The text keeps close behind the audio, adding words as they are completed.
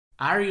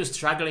Are you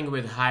struggling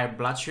with high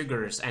blood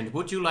sugars and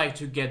would you like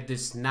to get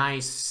this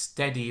nice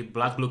steady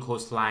blood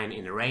glucose line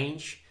in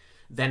range?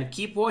 Then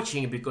keep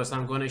watching because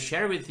I'm going to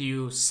share with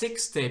you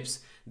 6 tips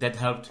that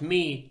helped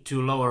me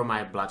to lower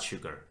my blood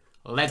sugar.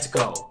 Let's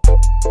go!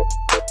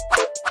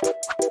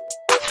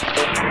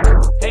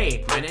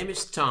 Hey, my name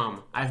is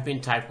Tom. I've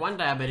been type 1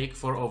 diabetic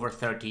for over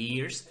 30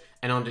 years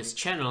and on this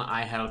channel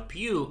I help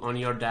you on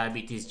your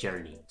diabetes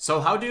journey.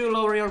 So how do you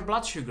lower your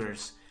blood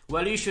sugars?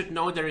 Well, you should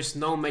know there is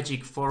no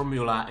magic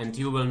formula and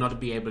you will not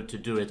be able to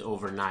do it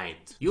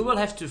overnight. You will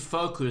have to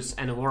focus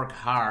and work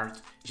hard,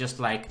 just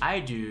like I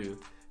do.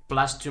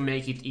 Plus, to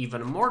make it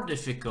even more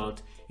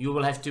difficult, you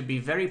will have to be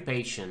very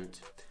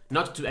patient.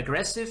 Not too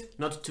aggressive,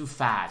 not too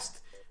fast.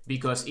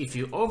 Because if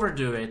you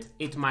overdo it,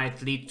 it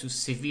might lead to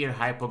severe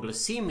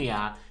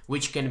hypoglycemia,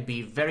 which can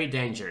be very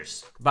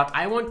dangerous. But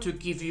I want to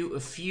give you a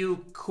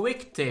few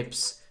quick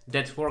tips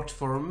that worked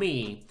for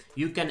me.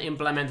 You can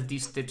implement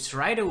these tips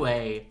right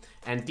away,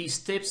 and these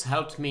tips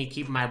helped me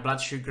keep my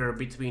blood sugar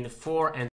between 4 and